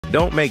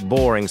Don't make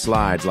boring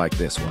slides like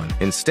this one.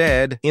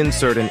 Instead,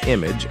 insert an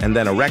image and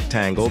then a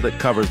rectangle that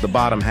covers the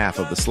bottom half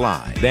of the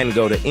slide. Then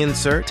go to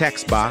Insert,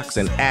 Text Box,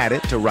 and add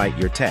it to write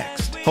your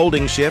text.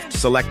 Holding Shift,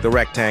 select the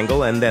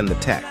rectangle and then the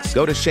text.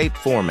 Go to Shape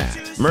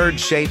Format. Merge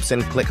shapes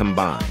and click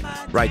Combine.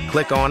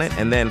 Right-click on it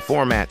and then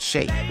Format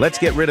Shape. Let's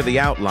get rid of the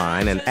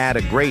outline and add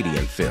a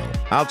gradient fill.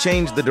 I'll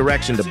change the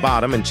direction to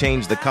bottom and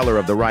change the color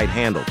of the right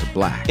handle to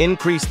black.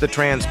 Increase the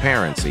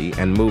transparency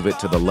and move it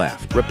to the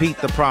left. Repeat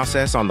the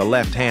process on the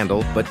left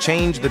handle, but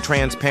change the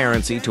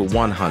transparency to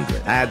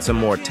 100. Add some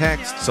more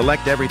text,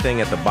 select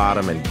everything at the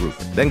bottom and group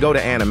it. Then go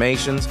to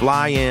Animations,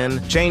 Fly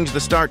In, change the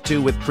Start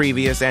To with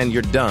Previous, and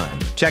you're done.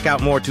 Check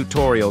out more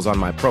tutorials on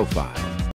my profile.